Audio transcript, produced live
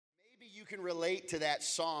can relate to that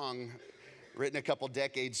song written a couple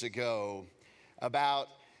decades ago about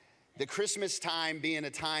the Christmas time being a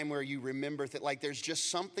time where you remember that, like, there's just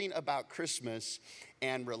something about Christmas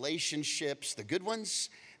and relationships, the good ones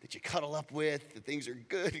that you cuddle up with, the things are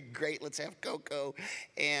good and great, let's have cocoa,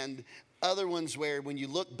 and other ones where when you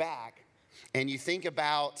look back and you think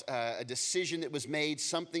about a decision that was made,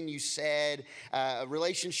 something you said, a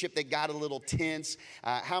relationship that got a little tense.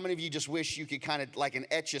 How many of you just wish you could kind of like an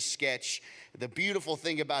Etch-a-Sketch? The beautiful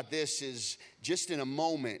thing about this is just in a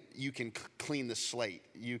moment, you can clean the slate.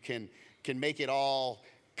 You can make it all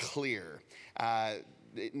clear.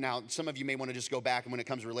 Now, some of you may want to just go back, and when it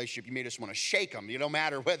comes to relationship, you may just want to shake them. You don't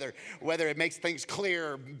matter whether it makes things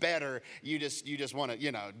clear or better. You just want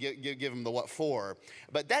to, give them the what for.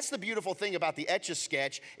 But that's the beautiful thing about the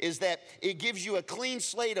Etch-a-Sketch is that it gives you a clean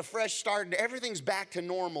slate, a fresh start, and everything's back to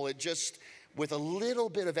normal. It just, with a little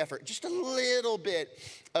bit of effort, just a little bit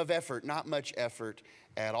of effort, not much effort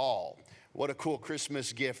at all. What a cool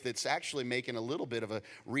Christmas gift that's actually making a little bit of a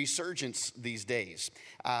resurgence these days.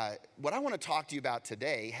 What I want to talk to you about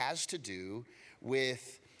today has to do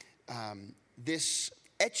with this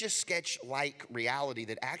Etch-a-Sketch-like reality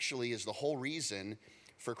that actually is the whole reason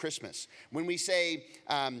for Christmas. When we say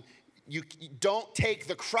you don't take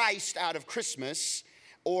the Christ out of Christmas,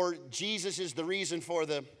 or Jesus is the reason for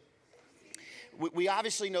the... We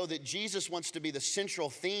obviously know that Jesus wants to be the central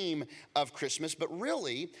theme of Christmas, but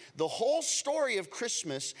really, the whole story of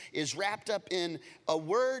Christmas is wrapped up in a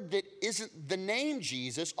word that isn't the name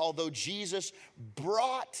Jesus, although Jesus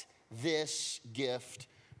brought this gift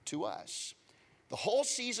to us. The whole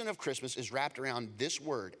season of Christmas is wrapped around this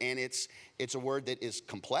word, and it's a word that is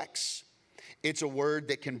complex. It's a word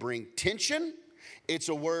that can bring tension. It's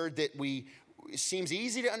a word that it seems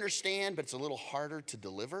easy to understand, but it's a little harder to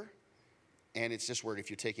deliver. And it's this word, if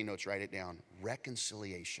you're taking notes, write it down: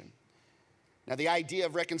 reconciliation. Now, the idea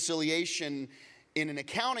of reconciliation in an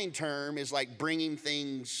accounting term is like bringing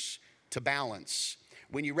things to balance.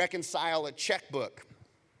 When you reconcile a checkbook,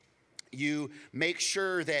 you make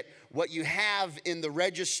sure that what you have in the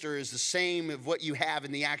register is the same as what you have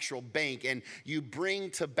in the actual bank, and you bring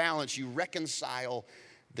to balance, you reconcile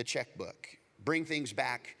the checkbook, bring things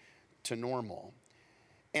back to normal.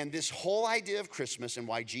 And this whole idea of Christmas and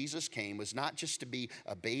why Jesus came was not just to be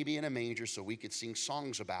a baby in a manger so we could sing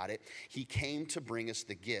songs about it. He came to bring us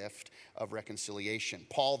the gift of reconciliation.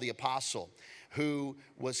 Paul the apostle, who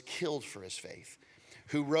was killed for his faith,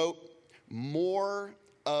 who wrote more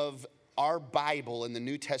of our Bible in the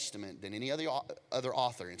New Testament than any other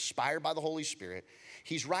author, inspired by the Holy Spirit,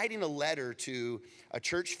 he's writing a letter to a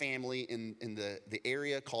church family in the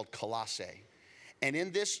area called Colossae. And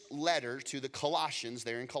in this letter to the Colossians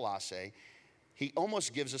there in Colossae, he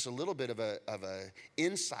almost gives us a little bit of a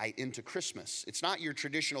insight into Christmas. It's not your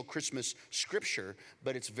traditional Christmas scripture,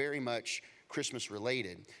 but it's very much Christmas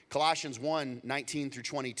related. Colossians 1:19 through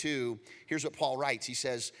 22, here's what Paul writes. He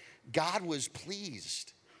says, God was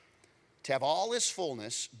pleased to have all his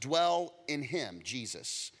fullness dwell in him,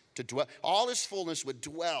 Jesus. All his fullness would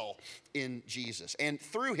dwell in Jesus. And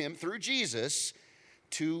through him, through Jesus,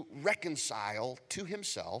 to reconcile to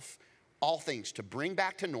himself all things, to bring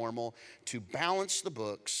back to normal, to balance the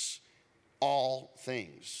books, all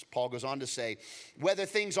things. Paul goes on to say, whether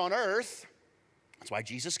things on earth, that's why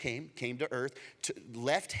Jesus came to earth,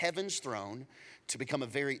 left heaven's throne to become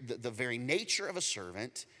the very nature of a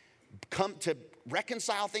servant, come to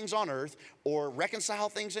reconcile things on earth or reconcile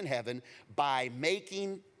things in heaven by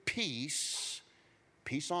making peace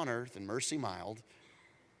on earth and mercy mild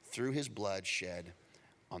through his blood shed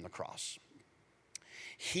on the cross.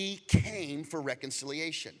 He came for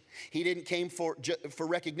reconciliation. He didn't came for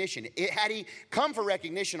recognition. Had he come for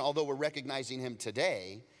recognition, although we're recognizing him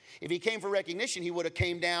today, if he came for recognition, he would have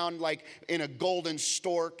came down like in a golden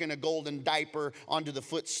stork and a golden diaper onto the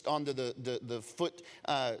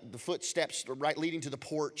footsteps right leading to the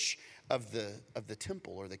porch of the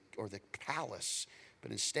temple or the palace.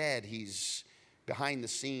 But instead, he's behind the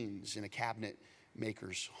scenes in a cabinet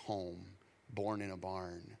maker's home, born in a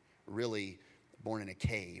barn, really born in a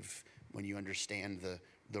cave when you understand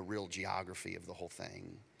the real geography of the whole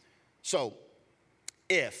thing. So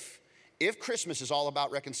if Christmas is all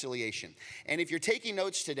about reconciliation, and if you're taking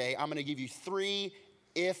notes today, I'm going to give you 3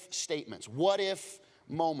 if statements, what if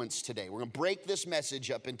moments today. We're going to break this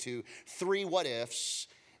message up into 3 what ifs,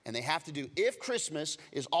 and they have to do, if Christmas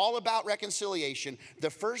is all about reconciliation, the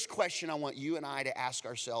first question I want you and I to ask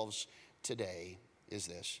ourselves today is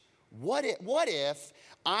this: What if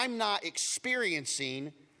I'm not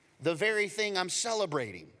experiencing the very thing I'm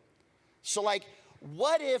celebrating? So like,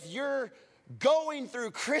 what if you're going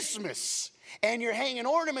through Christmas and you're hanging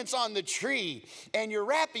ornaments on the tree and you're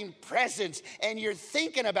wrapping presents and you're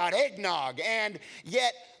thinking about eggnog, and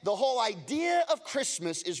yet the whole idea of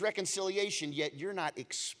Christmas is reconciliation, yet you're not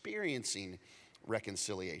experiencing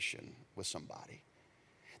reconciliation with somebody.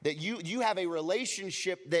 That you have a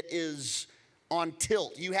relationship that is on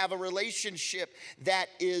tilt. You have a relationship that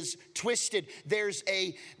is twisted. There's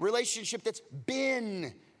a relationship that's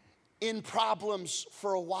been in problems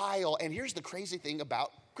for a while. And here's the crazy thing about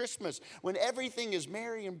Christmas. When everything is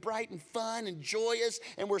merry and bright and fun and joyous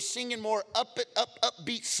and we're singing more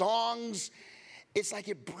upbeat songs, it's like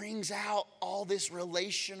it brings out all this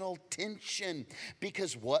relational tension,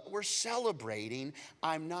 because what we're celebrating,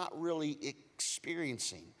 I'm not really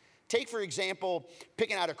experiencing. Take, for example,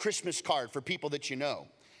 picking out a Christmas card for people that you know.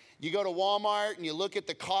 You go to Walmart and you look at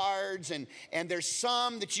the cards, and there's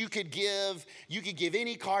some that you could give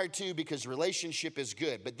any card to because relationship is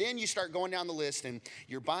good. But then you start going down the list and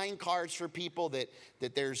you're buying cards for people that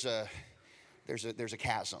there's a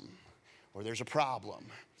chasm or there's a problem.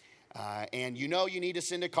 And you know you need to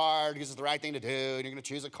send a card because it's the right thing to do, and you're going to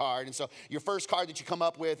choose a card. And so your first card that you come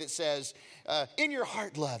up with, it says, in your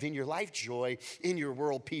heart love, in your life joy, in your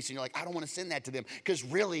world peace. And you're like, I don't want to send that to them because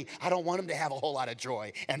really I don't want them to have a whole lot of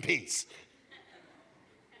joy and peace.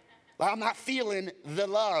 I'm not feeling the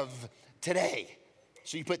love today.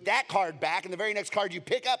 So you put that card back, and the very next card you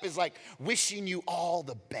pick up is like, wishing you all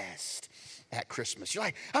the best at Christmas. You're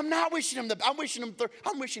like, I'm not wishing them, I'm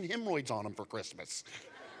wishing hemorrhoids on them for Christmas.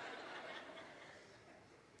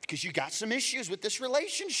 Because you got some issues with this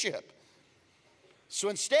relationship. So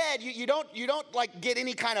instead, you don't like get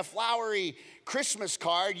any kind of flowery Christmas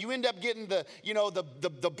card. You end up getting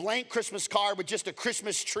the blank Christmas card with just a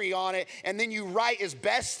Christmas tree on it, and then you write as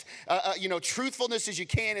best truthfulness as you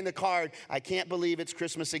can in the card. I can't believe it's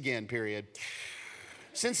Christmas again, period.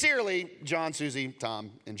 Sincerely, John, Susie,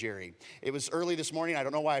 Tom, and Jerry. It was early this morning. I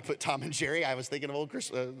don't know why I put Tom and Jerry. I was thinking of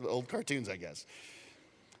old cartoons, I guess.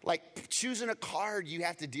 Like choosing a card, you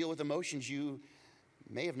have to deal with emotions you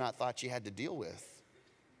may have not thought you had to deal with.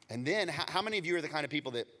 And then, how many of you are the kind of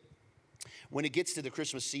people that when it gets to the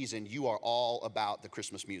Christmas season, you are all about the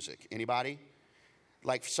Christmas music? Anybody?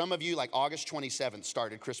 Like some of you, like August 27th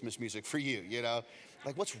started Christmas music for you, you know?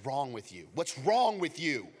 Like, what's wrong with you? What's wrong with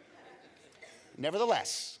you?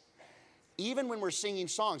 Nevertheless, even when we're singing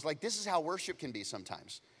songs, like this is how worship can be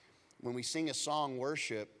sometimes. When we sing a song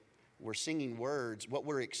worship, we're singing words. What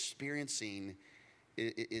we're experiencing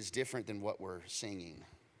is different than what we're singing.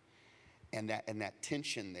 And that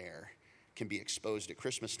tension there can be exposed at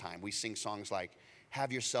Christmas time. We sing songs like,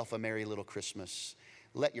 have yourself a merry little Christmas.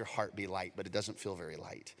 Let your heart be light, but it doesn't feel very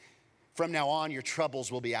light. From now on, your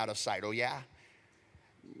troubles will be out of sight. Oh, yeah?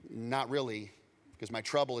 Not really, because my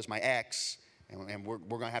trouble is my ex, and we're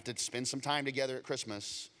going to have to spend some time together at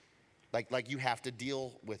Christmas. Like you have to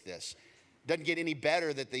deal with this. Doesn't get any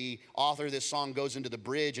better that the author of this song goes into the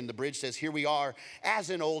bridge, and the bridge says, here we are, as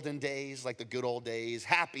in olden days, like the good old days,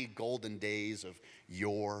 happy golden days of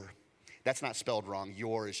yore. That's not spelled wrong.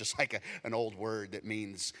 Yore is just like an old word that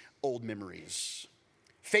means old memories.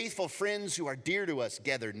 Faithful friends who are dear to us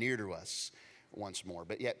gather near to us once more.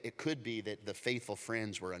 But yet it could be that the faithful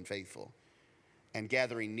friends were unfaithful. And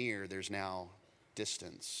gathering near, there's now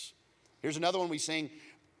distance. Here's another one we sing.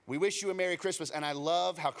 We wish you a Merry Christmas. And I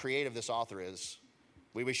love how creative this author is.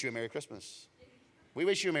 We wish you a Merry Christmas. We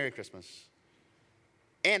wish you a Merry Christmas.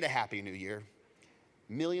 And a Happy New Year.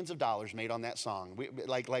 Millions of dollars made on that song.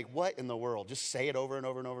 Like what in the world? Just say it over and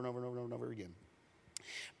over and over and over and over and over again.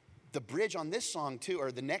 The bridge on this song too,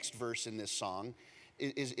 or the next verse in this song,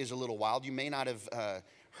 is a little wild. You may not have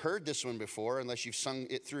heard this one before unless you've sung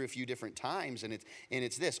it through a few different times. And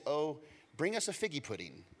it's this. Oh, bring us a figgy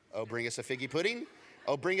pudding. Oh, bring us a figgy pudding.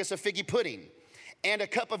 Oh, bring us a figgy pudding and a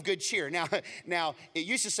cup of good cheer. Now, it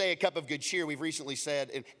used to say a cup of good cheer. We've recently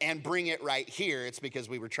said, and bring it right here. It's because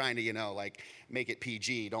we were trying to, make it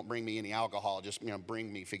PG. Don't bring me any alcohol. Just,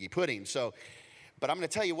 bring me figgy pudding. So, but I'm going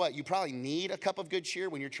to tell you what, you probably need a cup of good cheer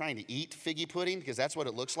when you're trying to eat figgy pudding, because that's what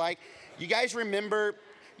it looks like. You guys remember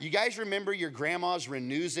your grandma's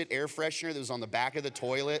Renews-It air freshener that was on the back of the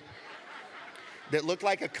toilet? That looked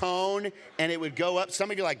like a cone, and it would go up.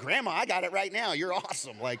 Some of you are like, Grandma, I got it right now. You're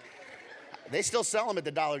awesome. Like, they still sell them at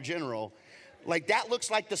the Dollar General. Like, that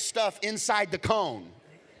looks like the stuff inside the cone.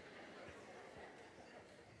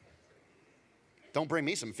 Don't bring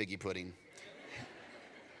me some figgy pudding.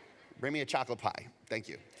 Bring me a chocolate pie. Thank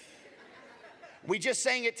you. We just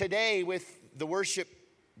sang it today with the worship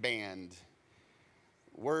band.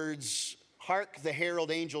 Words, hark the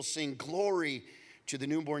herald angels sing, glory to the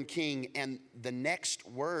newborn king. And the next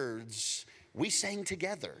words we sang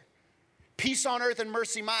together. peace on earth and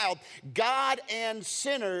mercy mild. God and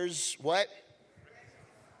sinners, what?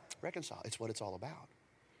 Reconcile. It's what it's all about.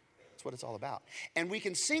 It's what it's all about. And we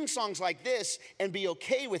can sing songs like this and be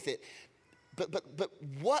okay with it. But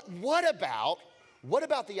what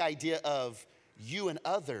about the idea of you and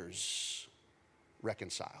others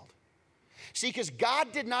reconciled? See, because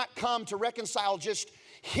God did not come to reconcile just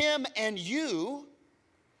him and you.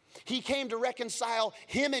 He came to reconcile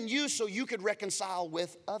him and you so you could reconcile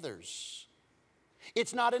with others.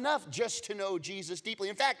 It's not enough just to know Jesus deeply.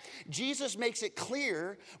 In fact, Jesus makes it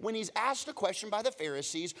clear when he's asked a question by the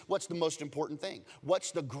Pharisees, what's the most important thing?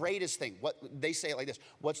 What's the greatest thing? What they say it like this,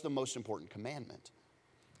 what's the most important commandment?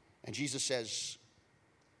 And Jesus says,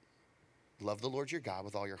 love the Lord your God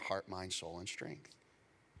with all your heart, mind, soul, and strength.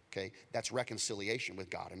 Okay, that's reconciliation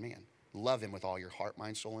with God and man. Love him with all your heart,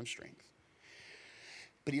 mind, soul, and strength.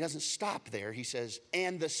 But he doesn't stop there. He says,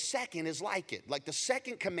 and the second is like it. Like the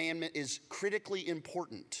second commandment is critically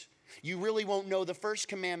important. You really won't know the first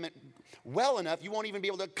commandment well enough. You won't even be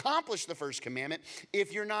able to accomplish the first commandment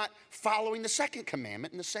if you're not following the second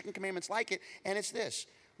commandment. And the second commandment's like it, and it's this.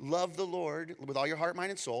 Love the Lord with all your heart,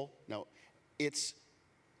 mind, and soul. No, it's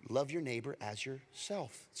love your neighbor as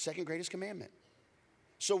yourself. Second greatest commandment.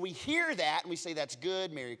 So we hear that, and we say, that's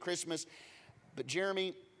good, Merry Christmas. But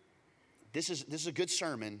Jeremy, this is a good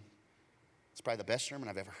sermon. It's probably the best sermon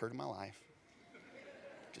I've ever heard in my life.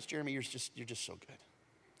 Because Jeremy, you're just so good.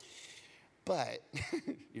 But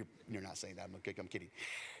you're not saying that. I'm kidding.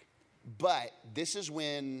 But this is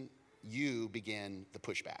when you begin the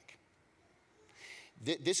pushback.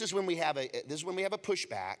 This is when we have a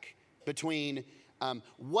pushback between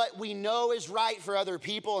what we know is right for other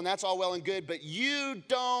people, and that's all well and good, but you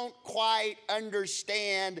don't quite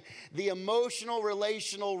understand the emotional,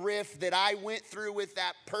 relational rift that I went through with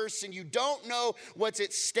that person. You don't know what's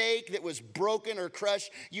at stake that was broken or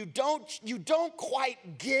crushed. You don't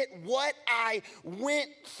quite get what I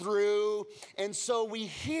went through. And so we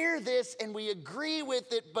hear this and we agree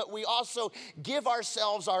with it, but we also give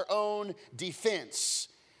ourselves our own defense.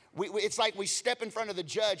 It's like we step in front of the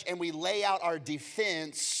judge and we lay out our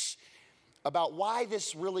defense about why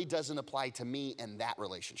this really doesn't apply to me and that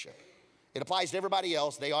relationship. It applies to everybody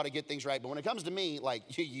else. They ought to get things right. But when it comes to me, like,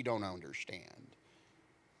 you don't understand.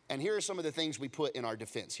 And here are some of the things we put in our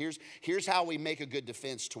defense. Here's how we make a good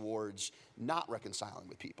defense towards not reconciling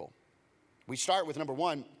with people. We start with number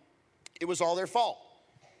one, it was all their fault.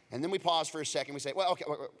 And then we pause for a second. We say, well, okay,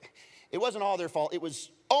 it wasn't all their fault. It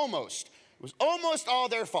was almost all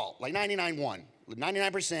their fault, like 99-1.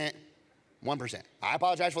 99%, 1%. I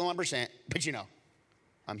apologize for the 1%, but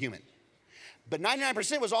I'm human. But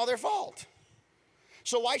 99% was all their fault.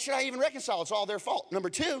 So why should I even reconcile? It's all their fault. Number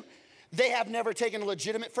two, they have never taken a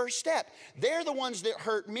legitimate first step. They're the ones that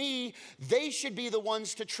hurt me. They should be the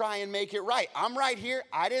ones to try and make it right. I'm right here.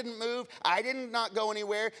 I didn't move. I didn't not go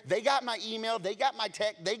anywhere. They got my email. They got my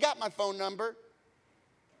text. They got my phone number.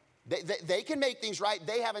 They can make things right.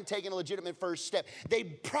 They haven't taken a legitimate first step.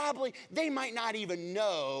 They might not even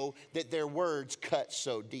know that their words cut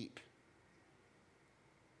so deep.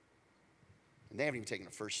 And they haven't even taken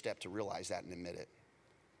a first step to realize that and admit it.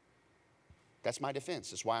 That's my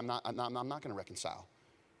defense. That's why I'm not going to reconcile.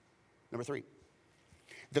 Number three,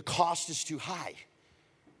 the cost is too high.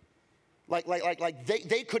 Like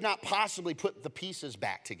they could not possibly put the pieces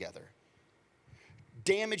back together.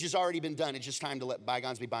 Damage has already been done. It's just time to let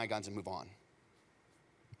bygones be bygones and move on.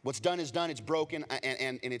 What's done is done. It's broken,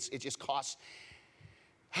 and it just costs.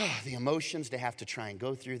 The emotions to have to try and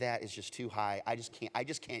go through that is just too high. I just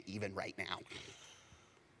can't even right now.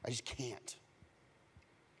 I just can't.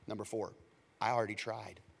 Number four, I already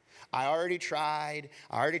tried. I already tried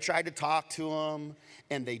to talk to them,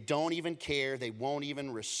 and they don't even care. They won't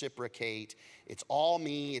even reciprocate. It's all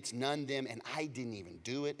me. It's none them, and I didn't even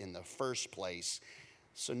do it in the first place.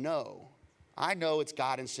 So no, I know it's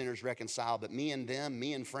God and sinners reconciled, but me and them,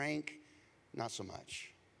 me and Frank, not so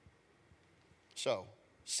much. So,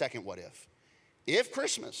 second what if? If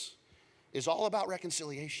Christmas is all about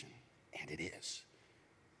reconciliation, and it is.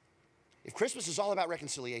 If Christmas is all about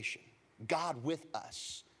reconciliation, God with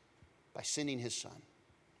us by sending his son,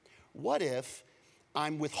 what if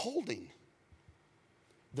I'm withholding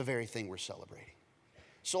the very thing we're celebrating?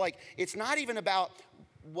 So it's not even about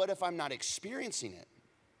what if I'm not experiencing it?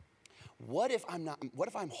 What if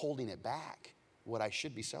I'm holding it back, what I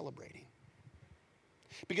should be celebrating?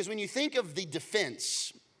 Because when you think of the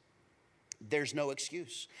defense, there's no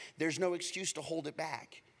excuse. There's no excuse to hold it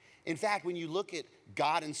back. In fact, when you look at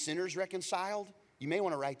God and sinners reconciled, you may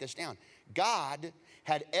want to write this down. God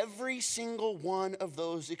had every single one of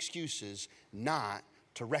those excuses not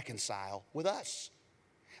to reconcile with us.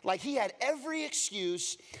 Like he had every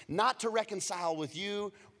excuse not to reconcile with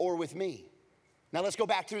you or with me. Now let's go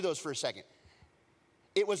back through those for a second.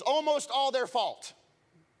 It was almost all their fault.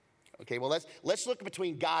 Okay, well, let's look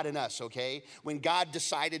between God and us, okay? When God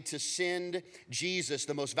decided to send Jesus,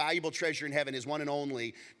 the most valuable treasure in heaven, his one and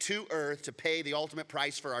only, to earth to pay the ultimate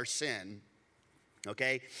price for our sin,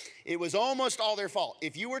 okay? It was almost all their fault.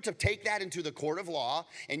 If you were to take that into the court of law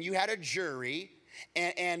and you had a jury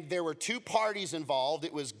and there were two parties involved,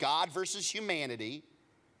 it was God versus humanity,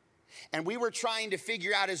 and we were trying to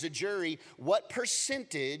figure out as a jury what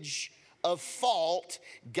percentage of fault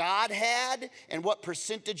God had and what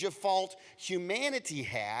percentage of fault humanity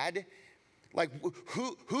had. Like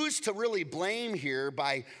who's to really blame here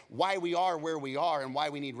by why we are where we are and why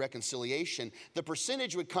we need reconciliation? The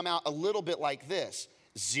percentage would come out a little bit like this: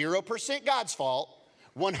 0% God's fault,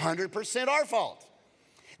 100% our fault.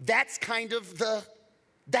 That's kind of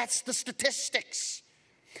that's the statistics.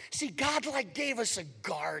 See, God like gave us a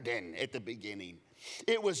garden at the beginning.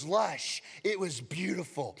 It was lush. It was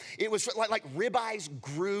beautiful. It was like ribeyes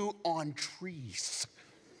grew on trees.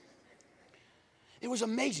 It was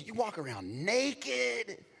amazing. You walk around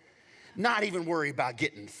naked, not even worry about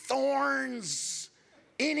getting thorns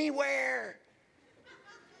anywhere.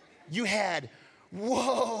 You had,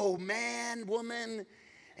 whoa, man, woman,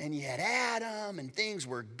 and you had Adam, and things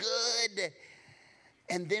were good.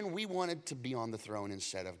 And then we wanted to be on the throne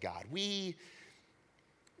instead of God. We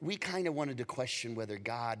kind of wanted to question whether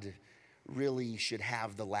God really should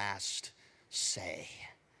have the last say.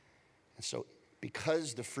 And so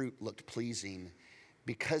because the fruit looked pleasing,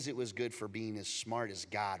 because it was good for being as smart as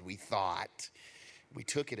God, we thought, we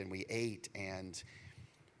took it and we ate, and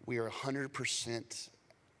we are 100%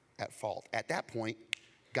 at fault. At that point,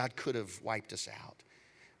 God could have wiped us out.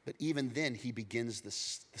 But even then, he begins the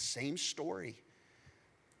same story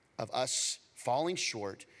of us falling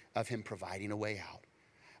short of him providing a way out.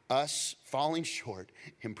 Us falling short,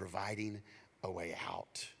 him providing a way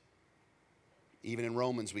out. Even in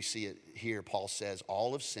Romans, we see it here. Paul says,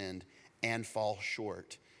 all have sinned and fall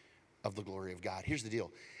short of the glory of God. Here's the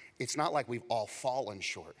deal. It's not like we've all fallen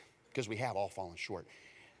short, because we have all fallen short.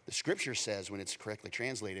 The scripture says, when it's correctly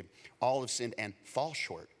translated, all have sinned and fall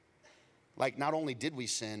short. Like not only did we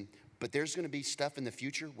sin, but there's going to be stuff in the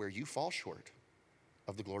future where you fall short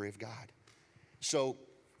of the glory of God. So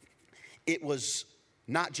it was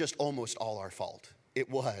not just almost all our fault. It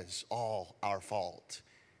was all our fault.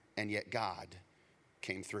 And yet God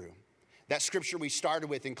came through. That scripture we started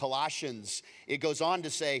with in Colossians, it goes on to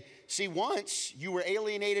say, see, once you were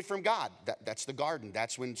alienated from God. That's the garden.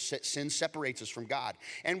 That's when sin separates us from God.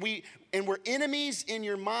 And we're enemies in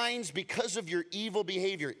your minds because of your evil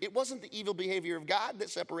behavior. It wasn't the evil behavior of God that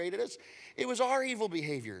separated us. It was our evil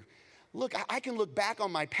behavior. Look, I can look back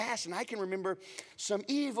on my past and I can remember some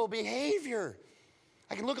evil behavior.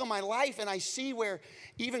 I can look on my life and I see where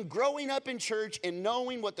even growing up in church and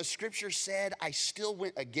knowing what the scripture said, I still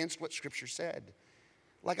went against what scripture said.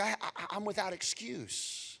 Like I'm without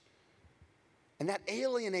excuse. And that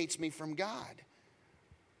alienates me from God.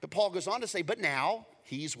 But Paul goes on to say, but now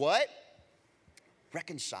he's what?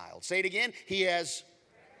 Reconciled. Say it again. He has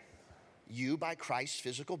you by Christ's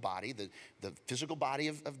physical body, the physical body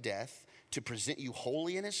of death, to present you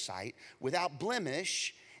holy in his sight, without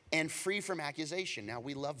blemish and free from accusation. Now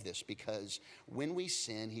we love this because when we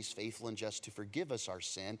sin, he's faithful and just to forgive us our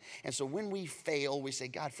sin. And so when we fail, we say,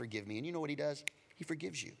 God, forgive me. And you know what he does? He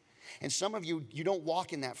forgives you. And some of you, you don't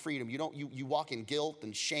walk in that freedom. You walk in guilt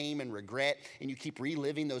and shame and regret, and you keep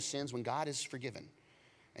reliving those sins when God is forgiven.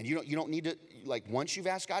 And you don't need to, like, once you've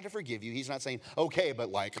asked God to forgive you, he's not saying, okay,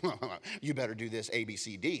 but like, you better do this A, B,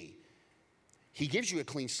 C, D. He gives you a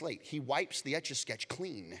clean slate. He wipes the Etch-a-Sketch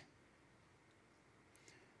clean.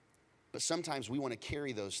 But sometimes we want to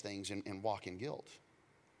carry those things and walk in guilt.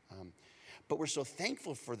 But we're so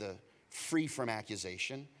thankful for the free from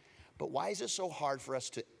accusation. But why is it so hard for us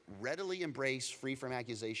to readily embrace free from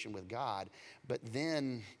accusation with God, but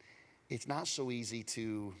then it's not so easy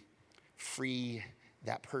to free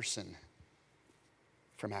that person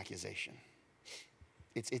from accusation?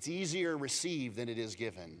 It's easier received than it is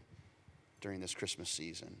given during this Christmas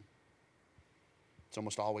season. It's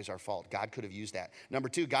almost always our fault. God could have used that. Number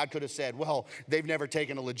two, God could have said, well, they've never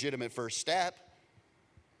taken a legitimate first step.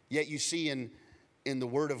 Yet you see in the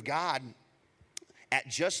Word of God, at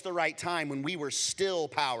just the right time when we were still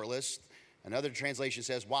powerless, another translation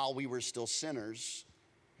says, while we were still sinners,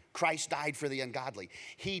 Christ died for the ungodly.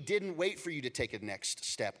 He didn't wait for you to take a next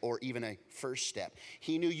step or even a first step.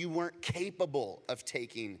 He knew you weren't capable of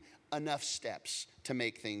taking enough steps to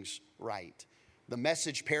make things right. The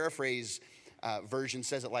Message paraphrase version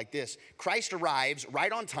says it like this: Christ arrives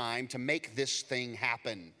right on time to make this thing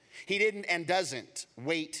happen. He didn't and doesn't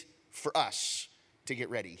wait for us to get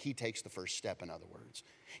ready. He takes the first step, in other words.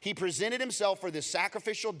 He presented himself for this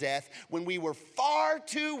sacrificial death when we were far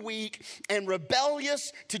too weak and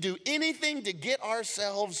rebellious to do anything to get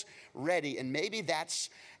ourselves ready. And maybe that's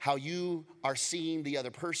how you are seeing the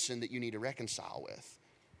other person that you need to reconcile with.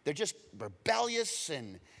 They're just rebellious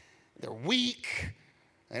and they're weak.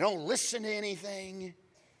 They don't listen to anything.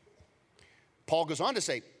 Paul goes on to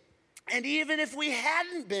say, and even if we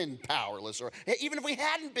hadn't been powerless, or even if we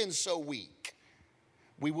hadn't been so weak,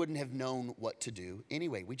 we wouldn't have known what to do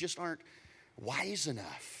anyway. We just aren't wise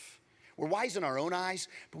enough. We're wise in our own eyes,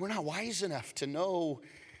 but we're not wise enough to know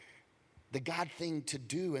the God thing to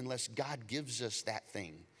do unless God gives us that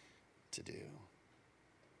thing to do.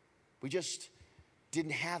 We just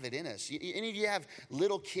didn't have it in us. Any of you have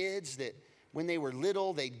little kids that when they were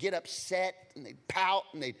little, they'd get upset and they'd pout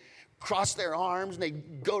and they'd cross their arms and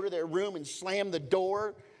they'd go to their room and slam the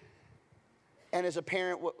door? And as a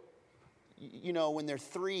parent, you know, when they're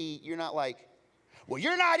 3, you're not like, well,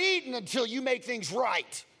 you're not eating until you make things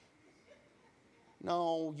right.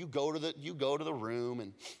 No, you go to the room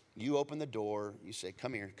and you open the door. You say,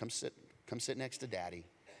 come here, come sit next to daddy.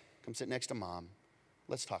 Come sit next to mom.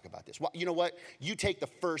 Let's talk about this. Well, you know what? You take the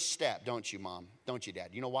first step, don't you, mom? Don't you, dad?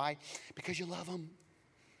 You know why? Because you love them.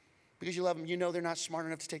 Because you love them. You know they're not smart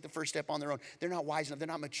enough to take the first step on their own. They're not wise enough. They're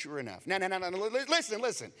not mature enough. No.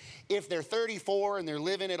 Listen. If they're 34 and they're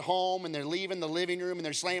living at home and they're leaving the living room and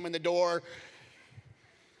they're slamming the door,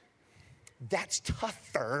 that's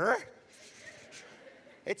tougher.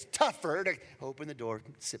 It's tougher to open the door,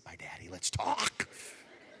 sit by daddy, let's talk.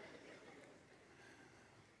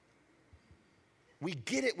 We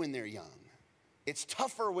get it when they're young. It's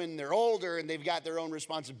tougher when they're older and they've got their own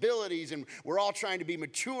responsibilities and we're all trying to be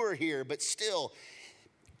mature here, but still,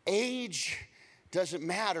 age doesn't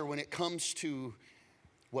matter when it comes to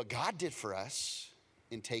what God did for us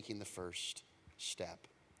in taking the first step.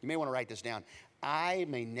 You may want to write this down. I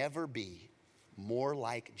may never be more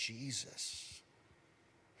like Jesus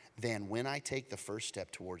than when I take the first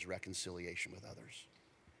step towards reconciliation with others.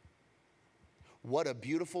 What a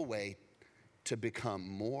beautiful way to become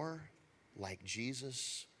more like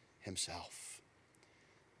Jesus himself.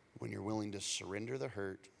 When you're willing to surrender the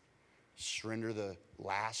hurt, surrender the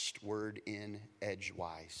last word in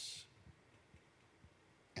edgewise,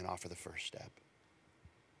 and offer the first step.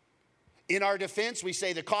 In our defense, we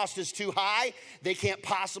say the cost is too high. They can't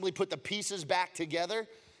possibly put the pieces back together.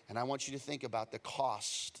 And I want you to think about the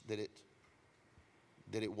cost that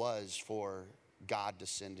it was for God to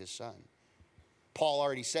send his son. Paul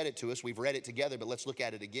already said it to us. We've read it together, but let's look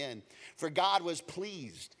at it again. For God was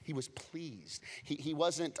pleased. He was pleased. He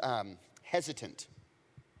wasn't hesitant.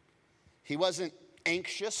 He wasn't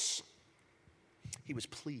anxious. He was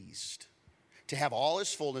pleased to have all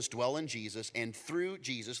his fullness dwell in Jesus, and through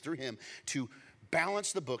Jesus, through him, to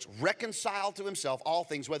balance the books, reconcile to himself all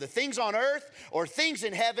things, whether things on earth or things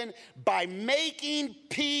in heaven, by making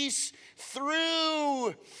peace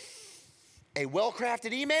through a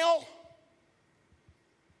well-crafted email.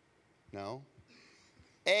 No.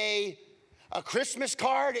 A Christmas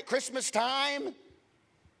card at Christmas time?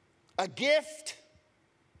 A gift?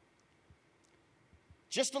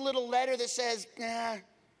 Just a little letter that says, nah,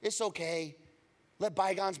 it's okay. Let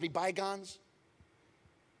bygones be bygones?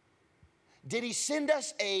 Did he send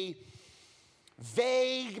us a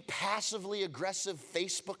vague, passively aggressive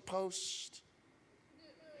Facebook post?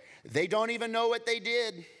 They don't even know what they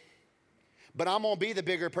did. But I'm going to be the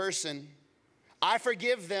bigger person. I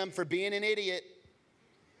forgive them for being an idiot.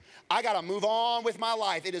 I got to move on with my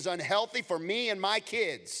life. It is unhealthy for me and my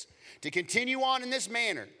kids to continue on in this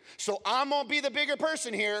manner. So I'm going to be the bigger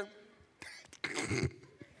person here.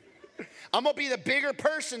 I'm going to be the bigger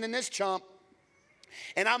person than this chump.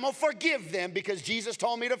 And I'm going to forgive them because Jesus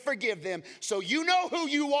told me to forgive them. So you know who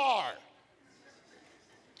you are.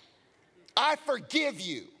 I forgive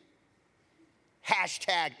you.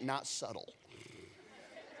 Hashtag not subtle.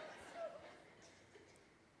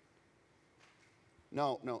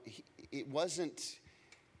 No, it wasn't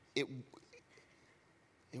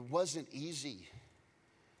easy.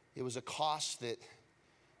 It was a cost that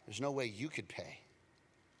there's no way you could pay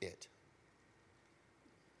it.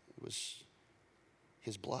 It was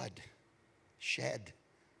his blood shed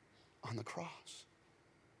on the cross.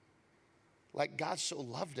 Like God so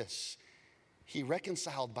loved us, he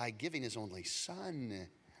reconciled by giving his only son.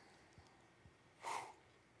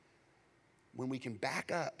 When we can back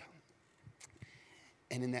up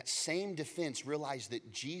and in that same defense realize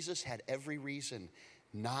that Jesus had every reason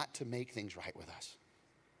not to make things right with us.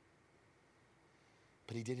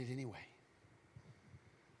 But he did it anyway.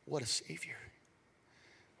 What a Savior.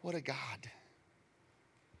 What a God.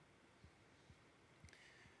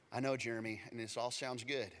 I know, Jeremy, and this all sounds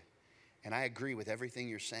good. And I agree with everything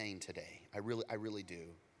you're saying today. I really do.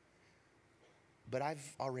 But I've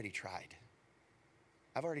already tried.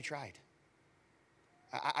 I've already tried.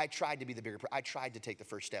 I tried to be the bigger person. I tried to take the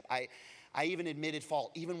first step. I even admitted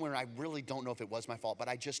fault, even when I really don't know if it was my fault, but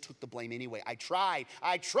I just took the blame anyway. I tried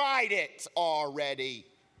it already.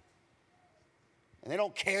 And they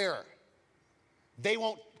don't care. They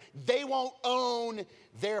won't own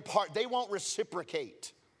their part. They won't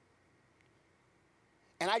reciprocate.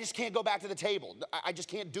 And I just can't go back to the table. I just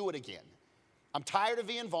can't do it again. I'm tired of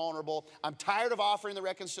being vulnerable. I'm tired of offering the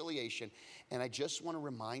reconciliation. And I just want to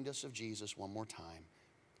remind us of Jesus one more time.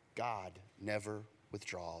 God never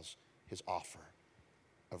withdraws his offer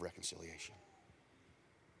of reconciliation.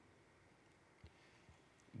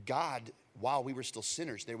 God, while we were still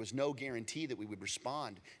sinners, there was no guarantee that we would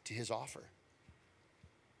respond to his offer.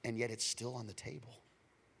 And yet it's still on the table.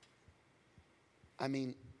 I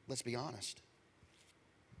mean, let's be honest.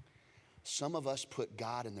 Some of us put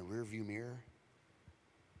God in the rearview mirror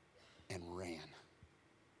and ran.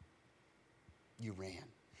 You ran.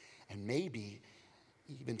 And maybe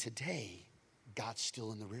even today, God's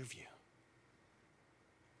still in the rearview.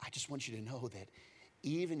 I just want you to know that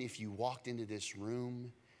even if you walked into this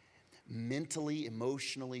room mentally,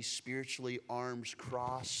 emotionally, spiritually, arms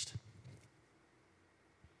crossed,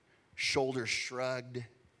 shoulders shrugged,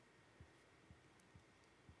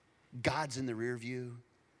 God's in the rearview.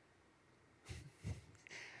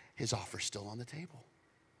 His offer's still on the table.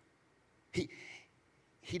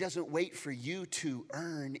 He doesn't wait for you to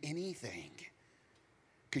earn anything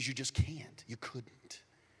because you just can't. You couldn't.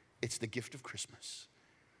 It's the gift of Christmas.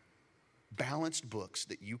 Balanced books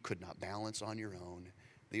that you could not balance on your own.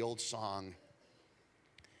 The old song,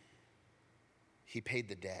 he paid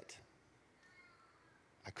the debt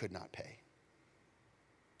I could not pay.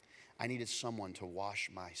 I needed someone to wash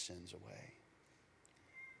my sins away.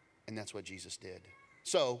 And that's what Jesus did.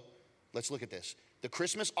 So, let's look at this. The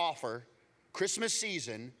Christmas offer, Christmas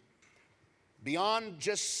season, beyond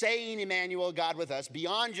just saying Emmanuel, God with us,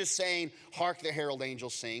 beyond just saying, hark the herald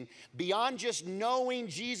angels sing, beyond just knowing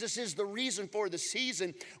Jesus is the reason for the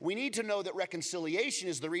season, we need to know that reconciliation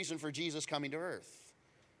is the reason for Jesus coming to earth.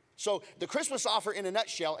 So the Christmas offer in a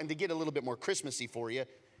nutshell, and to get a little bit more Christmassy for you,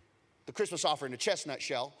 the Christmas offer in a chestnut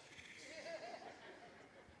shell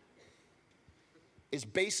is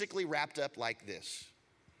basically wrapped up like this.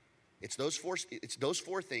 It's those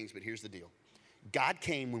four things, but here's the deal. God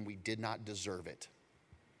came when we did not deserve it.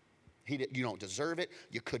 You don't deserve it.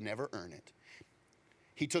 You could never earn it.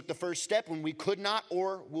 He took the first step when we could not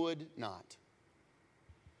or would not.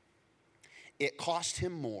 It cost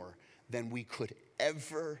him more than we could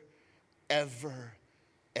ever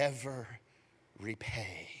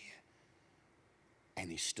repay. And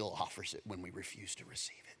he still offers it when we refuse to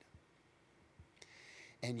receive it.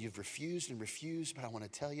 And you've refused and refused, but I want to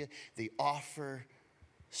tell you, the offer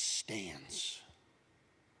stands.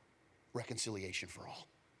 Reconciliation for all.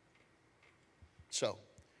 So,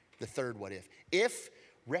 the third what if. If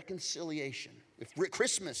reconciliation, if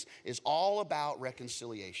Christmas is all about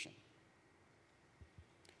reconciliation,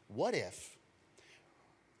 what if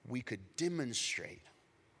we could demonstrate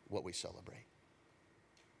what we celebrate?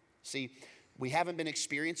 See, we haven't been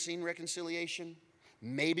experiencing reconciliation.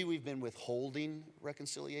 Maybe we've been withholding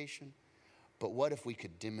reconciliation, but what if we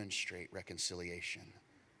could demonstrate reconciliation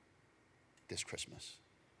this Christmas?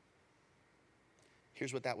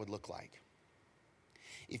 Here's what that would look like.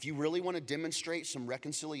 If you really want to demonstrate some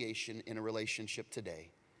reconciliation in a relationship today,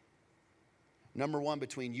 number one,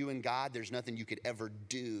 between you and God, there's nothing you could ever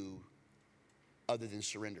do other than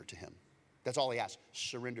surrender to him. That's all he asks,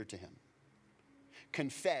 surrender to him.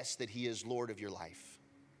 Confess that he is Lord of your life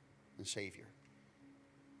and Savior.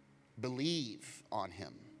 Believe on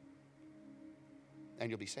him, and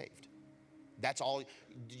you'll be saved. That's all,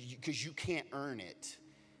 because you can't earn it.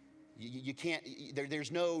 You can't,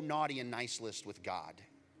 there's no naughty and nice list with God.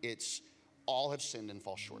 It's all have sinned and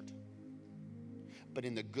fall short. But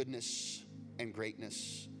in the goodness and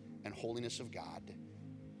greatness and holiness of God,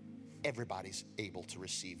 everybody's able to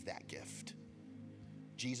receive that gift.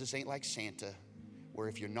 Jesus ain't like Santa, where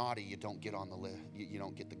if you're naughty, you don't get on the list, you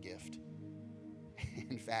don't get the gift.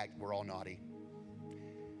 In fact, we're all naughty,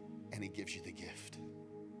 and he gives you the gift.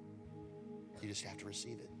 You just have to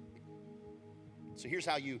receive it. So here's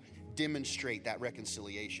how you demonstrate that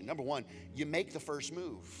reconciliation. Number one, you make the first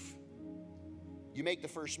move. You make the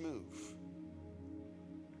first move.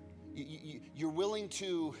 You're willing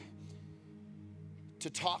to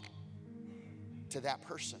talk to that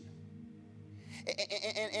person.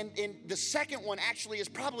 And the second one actually is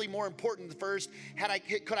probably more important than the first.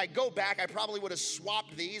 Could I go back, I probably would have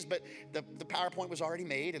swapped these, but the PowerPoint was already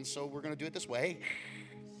made, and so we're going to do it this way.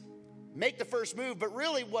 Make the first move, but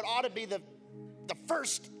really what ought to be the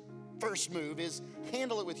first move is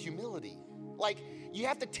handle it with humility. Like, you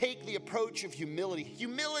have to take the approach of humility.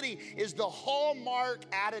 Humility is the hallmark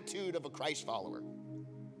attitude of a Christ follower.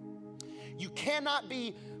 You cannot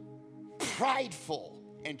be prideful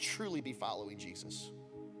and truly be following Jesus.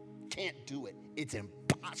 Can't do it. It's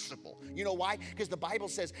impossible. You know why? Because the Bible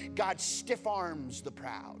says God stiff arms the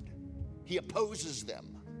proud. He opposes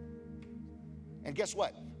them. And guess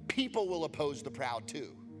what? People will oppose the proud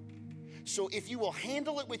too. So if you will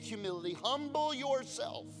handle it with humility, humble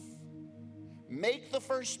yourself, make the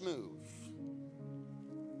first move,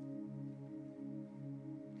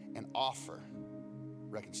 and offer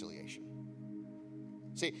reconciliation.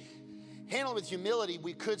 See, handle it with humility,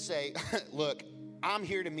 we could say, look, I'm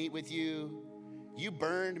here to meet with you. You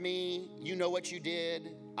burned me. You know what you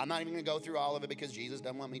did. I'm not even going to go through all of it because Jesus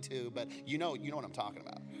doesn't want me to, but you know what I'm talking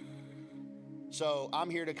about. So I'm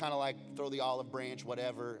here to kind of like throw the olive branch,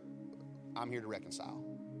 whatever. I'm here to reconcile.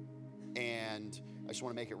 And I just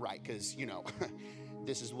want to make it right because, you know,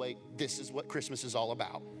 this is what Christmas is all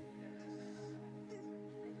about.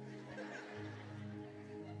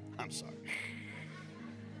 I'm sorry.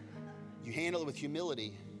 You handle it with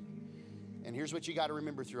humility. And here's what you got to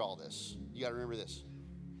remember through all this. You got to remember this.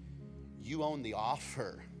 You own the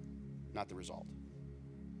offer, not the result.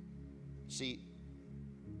 See,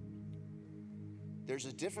 there's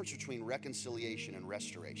a difference between reconciliation and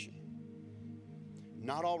restoration.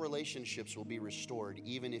 Not all relationships will be restored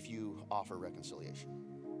even if you offer reconciliation.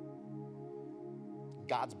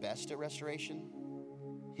 God's best at restoration.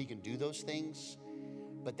 He can do those things,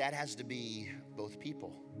 but that has to be both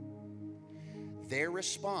people. Their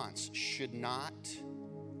response should not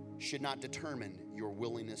determine your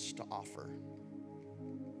willingness to offer.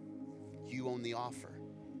 You own the offer,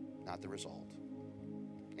 not the result.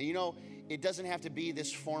 And you know, it doesn't have to be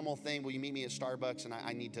this formal thing. Will you meet me at Starbucks and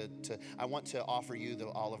I want to offer you the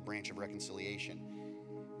olive branch of reconciliation.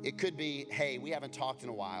 It could be, hey, we haven't talked in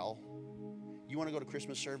a while. You want to go to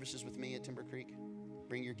Christmas services with me at Timber Creek?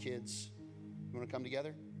 Bring your kids. You want to come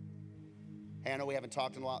together? Hey, I know we haven't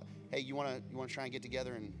talked in a while. Hey, you want to try and get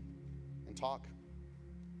together and talk?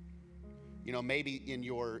 You know, maybe in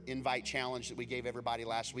your invite challenge that we gave everybody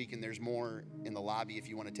last week, and there's more in the lobby if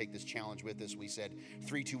you want to take this challenge with us. We said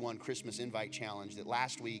 3-2-1 Christmas invite challenge, that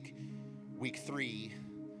last week, week 3,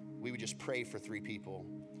 we would just pray for 3 people.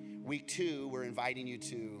 Week 2, we're inviting you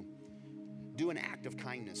to do an act of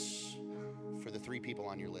kindness for the 3 people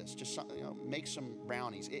on your list. Just make some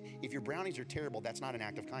brownies. If your brownies are terrible, that's not an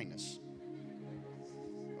act of kindness.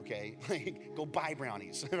 Okay, go buy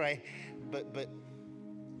brownies, right? But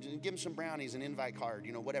give them some brownies, an invite card,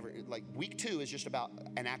 whatever. Like week 2 is just about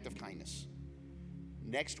an act of kindness.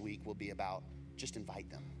 Next week will be about just invite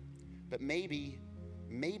them. But maybe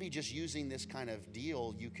just using this kind of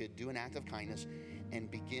deal, you could do an act of kindness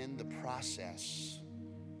and begin the process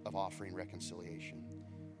of offering reconciliation.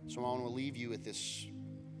 So I want to leave you with this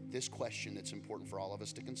question that's important for all of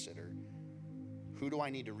us to consider. Who do I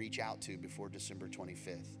need to reach out to before December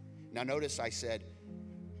 25th? Now notice I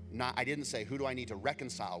didn't say who do I need to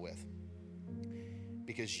reconcile with,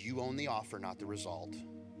 because you own the offer, not the result.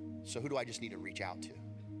 So who do I just need to reach out to?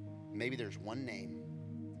 Maybe there's one name.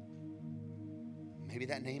 Maybe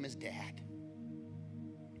that name is Dad.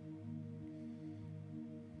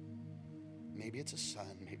 Maybe it's a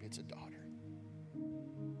son, maybe it's a daughter.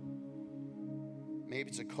 Maybe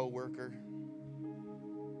it's a coworker.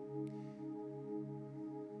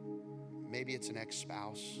 Maybe it's an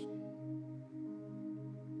ex-spouse.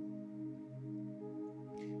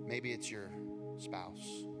 Maybe it's your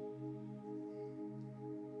spouse.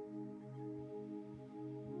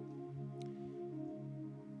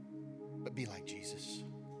 But be like Jesus.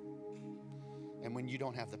 And when you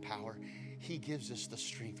don't have the power, He gives us the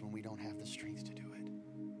strength when we don't have the strength to do it.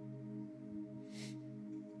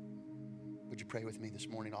 Would you pray with me this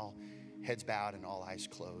morning, all heads bowed and all eyes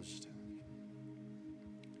closed?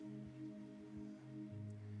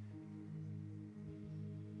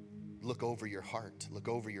 Look over your heart, look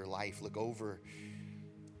over your life,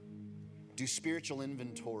 do spiritual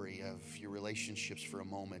inventory of your relationships for a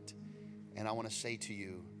moment. And I want to say to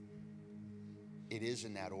you, it is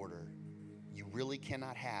in that order. You really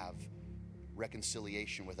cannot have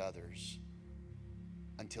reconciliation with others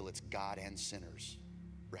until it's God and sinners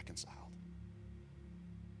reconciled.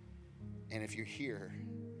 And if you're here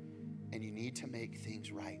and you need to make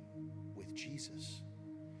things right with Jesus,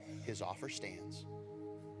 His offer stands.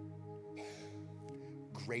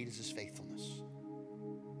 Great is His faithfulness.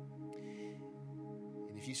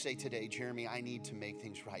 And if you say today, Jeremy, I need to make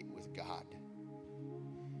things right with God.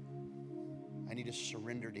 I need to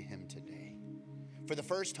surrender to Him today. For the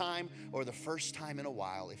first time or the first time in a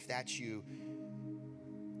while, if that's you,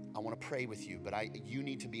 I want to pray with you, but you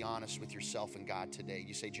need to be honest with yourself and God today.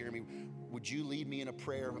 You say, Jeremy, would you lead me in a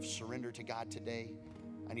prayer of surrender to God today?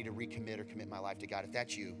 I need to recommit or commit my life to God. If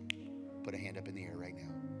that's you, put a hand up in the air right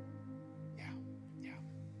now. Yeah.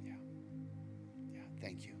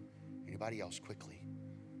 Thank you. Anybody else, quickly?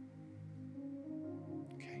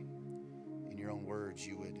 Okay. In your own words,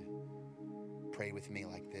 you would pray with me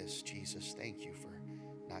like this. Jesus, thank you for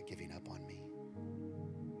not giving up on me.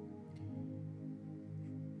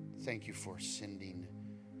 Thank you for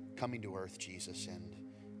coming to earth, Jesus, and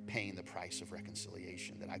paying the price of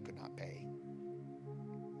reconciliation that I could not pay.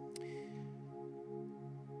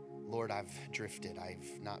 Lord, I've drifted.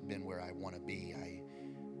 I've not been where I want to be. I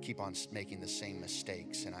keep on making the same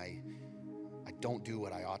mistakes, and I don't do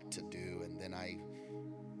what I ought to do, and then I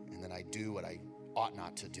do what I ought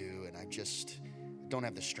not to do, and I just don't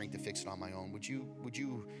have the strength to fix it on my own. Would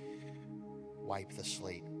you wipe the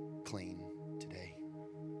slate clean today?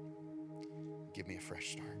 Give me a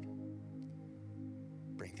fresh start.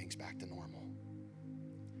 Bring things back to normal.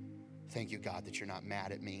 Thank you, God, that you're not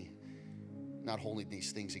mad at me, not holding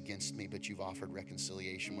these things against me, but you've offered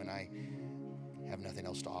reconciliation when I have nothing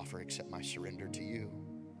else to offer except my surrender to you.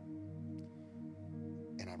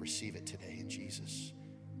 And I receive it today in Jesus'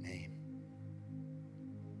 name.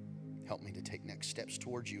 Help me to take next steps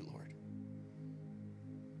towards you, Lord.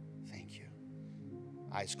 Thank you.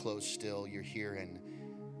 Eyes closed still, you're here, and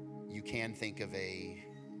you can think of a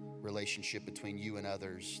relationship between you and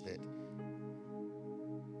others that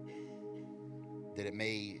it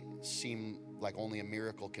may seem like only a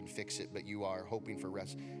miracle can fix it, but you are hoping for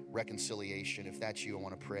reconciliation. If that's you, I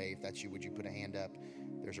want to pray. If that's you, would you put a hand up?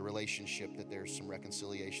 There's a relationship that there's some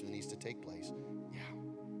reconciliation that needs to take place. Yeah,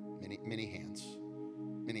 many hands.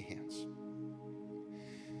 Many hands.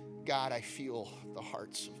 God, I feel the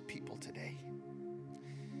hearts of people today.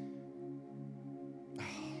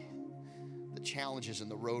 The challenges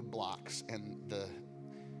and the roadblocks and the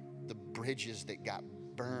bridges that got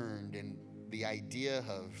burned, and the idea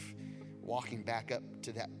of walking back up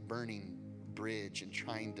to that burning bridge and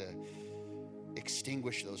trying to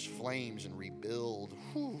extinguish those flames and rebuild,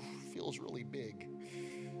 feels really big.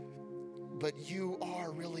 But you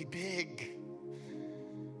are really big.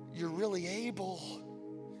 You're really able.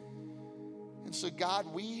 And so, God,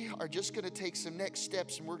 we are just going to take some next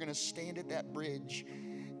steps, and we're going to stand at that bridge,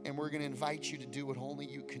 and we're going to invite you to do what only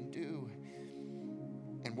you can do.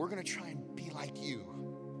 And we're going to try and be like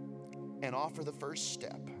you and offer the first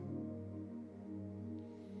step.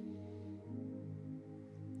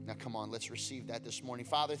 Now, come on, let's receive that this morning.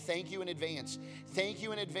 Father, thank you in advance. Thank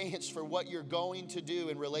you in advance for what you're going to do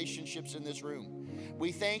in relationships in this room.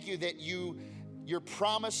 We thank you that your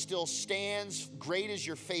promise still stands. Great is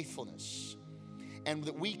your faithfulness. And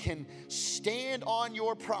that we can stand on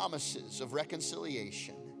your promises of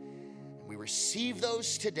reconciliation. And we receive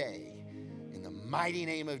those today in the mighty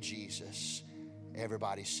name of Jesus.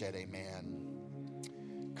 Everybody said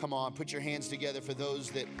amen. Come on, put your hands together for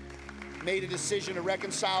those that made a decision to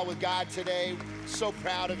reconcile with God today. So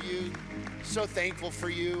proud of you. So thankful for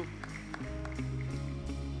you.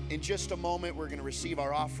 In just a moment, we're going to receive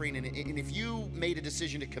our offering. And if you made a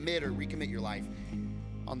decision to commit or recommit your life,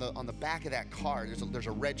 on the back of that card, there's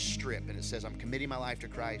a red strip, and it says, I'm committing my life to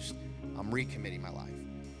Christ. I'm recommitting my life.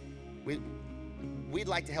 We'd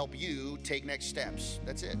like to help you take next steps.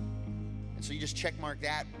 That's it. And so you just check mark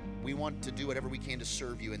that. We want to do whatever we can to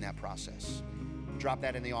serve you in that process. Drop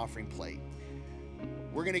that in the offering plate.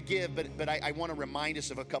 We're going to give, but I want to remind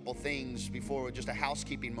us of a couple things before, just a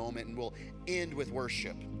housekeeping moment, and we'll end with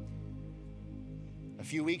worship. A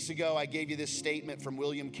few weeks ago, I gave you this statement from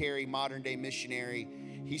William Carey, modern day missionary.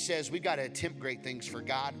 He says, we've got to attempt great things for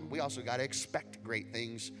God. We also got to expect great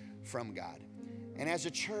things from God. And as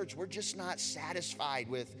a church, we're just not satisfied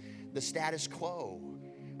with the status quo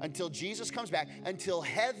until Jesus comes back, until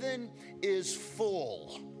heaven is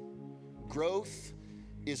full. Growth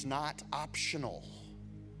is not optional.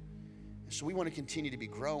 So we want to continue to be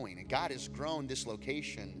growing. And God has grown this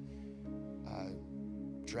location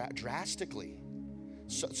drastically.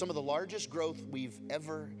 So, some of the largest growth we've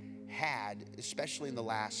ever had, especially in the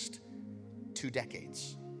last 2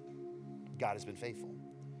 decades. God has been faithful.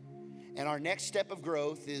 And our next step of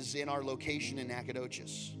growth is in our location in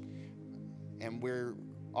Nacogdoches. And we're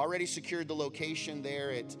already secured the location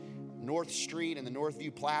there at North Street and the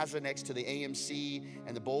Northview Plaza next to the AMC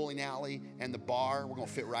and the bowling alley and the bar. We're going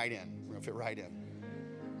to fit right in. We're going to fit right in.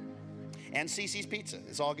 And CC's Pizza.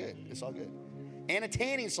 It's all good. It's all good. And a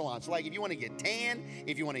tanning salon. So like if you want to get tan,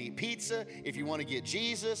 if you want to eat pizza, if you want to get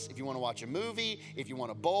Jesus, if you want to watch a movie, if you want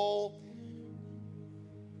to bowl,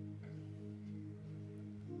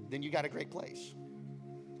 then you got a great place.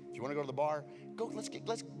 If you want to go to the bar,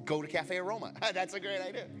 let's go to Cafe Aroma. That's a great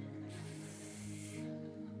idea.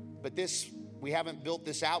 But we haven't built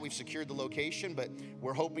this out. We've secured the location, but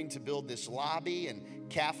we're hoping to build this lobby and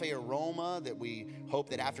Cafe Aroma that we hope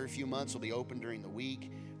that after a few months will be open during the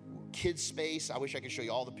week. Kids space. I wish I could show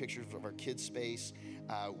you all the pictures of our kids space.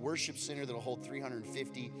 Worship center that'll hold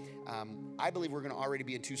 350. I believe we're going to already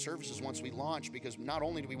be in 2 services once we launch, because not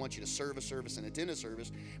only do we want you to serve a service and attend a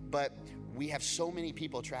service, but we have so many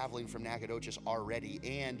people traveling from Nacogdoches already,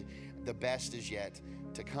 and the best is yet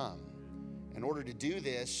to come. In order to do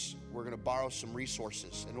this, we're going to borrow some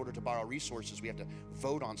resources. In order to borrow resources, we have to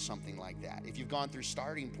vote on something like that. If you've gone through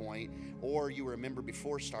Starting Point, or you were a member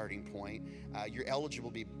before Starting Point, you're eligible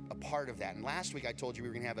to be a part of that. And last week I told you we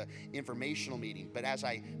were going to have an informational meeting, but as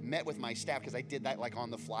I met with my staff, because I did that like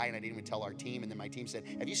on the fly and I didn't even tell our team, and then my team said,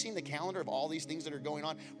 have you seen the calendar of all these things that are going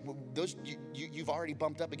on? You've already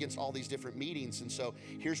bumped up against all these different meetings, and so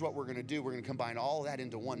here's what we're going to do. We're going to combine all of that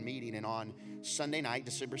into one meeting, and on Sunday night,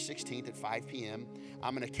 December 16th at 5 p.m.,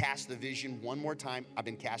 I'm going to cast the vision one more time. I've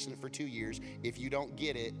been casting it for 2 years. If you don't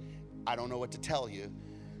get it, I don't know what to tell you.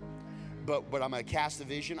 But I'm going to cast the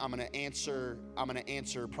vision. I'm going to answer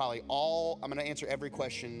every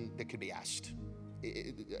question that could be asked.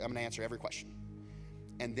 I'm going to answer every question.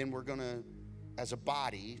 And then we're going to, as a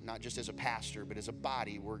body, not just as a pastor, but as a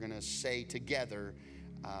body, we're going to say together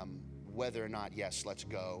whether or not, yes, let's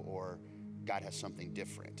go, or God has something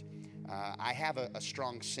different. I have a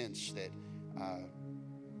strong sense that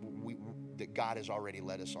that God has already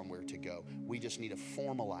led us on where to go. We just need to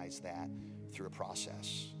formalize that through a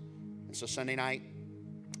process. And so Sunday night,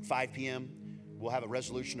 5 p.m., we'll have a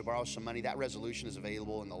resolution to borrow some money. That resolution is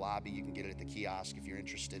available in the lobby. You can get it at the kiosk if you're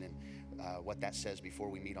interested in what that says before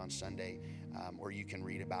we meet on Sunday, or you can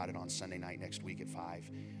read about it on Sunday night next week at 5.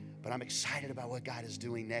 But I'm excited about what God is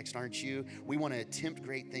doing next, aren't you? We want to attempt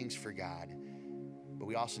great things for God, but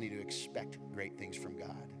we also need to expect great things from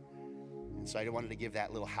God. And so I wanted to give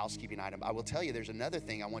that little housekeeping item. I will tell you, there's another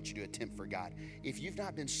thing I want you to attempt for God. If you've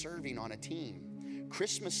not been serving on a team,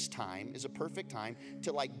 Christmas time is a perfect time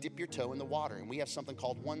to like dip your toe in the water. And we have something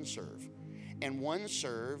called One Serve. And One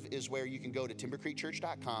Serve is where you can go to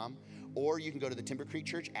timbercreekchurch.com, or you can go to the Timber Creek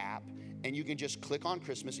Church app, and you can just click on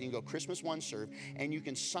Christmas, and you can go Christmas One Serve, and you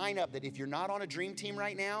can sign up that if you're not on a dream team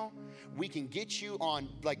right now, we can get you on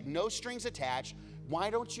like no strings attached. Why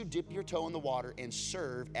don't you dip your toe in the water and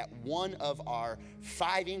serve at one of our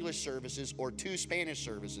 5 English services or 2 Spanish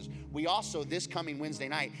services? We also, this coming Wednesday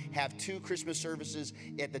night, have 2 Christmas services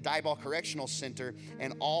at the Diboll Correctional Center,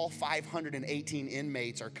 and all 518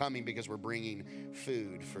 inmates are coming because we're bringing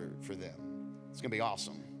food for them. It's going to be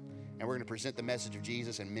awesome. And we're going to present the message of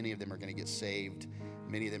Jesus, and many of them are going to get saved.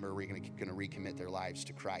 Many of them are going to recommit their lives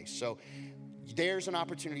to Christ. So there's an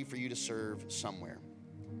opportunity for you to serve somewhere.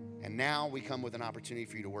 And now we come with an opportunity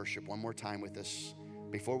for you to worship one more time with us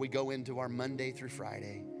before we go into our Monday through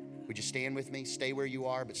Friday. Would you stand with me? Stay where you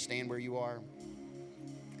are, but stand where you are.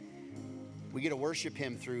 We get to worship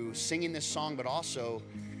him through singing this song, but also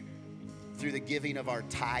through the giving of our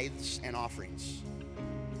tithes and offerings.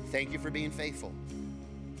 Thank you for being faithful.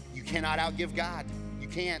 You cannot outgive God. You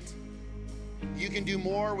can't. You can do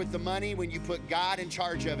more with the money when you put God in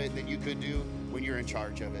charge of it than you could do when you're in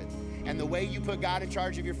charge of it. And the way you put God in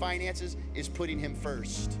charge of your finances is putting him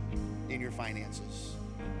first in your finances.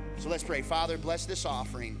 So let's pray. Father, bless this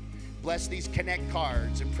offering. Bless these connect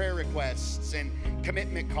cards and prayer requests and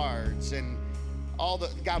commitment cards and all the,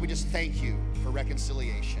 God, we just thank you for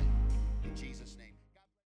reconciliation.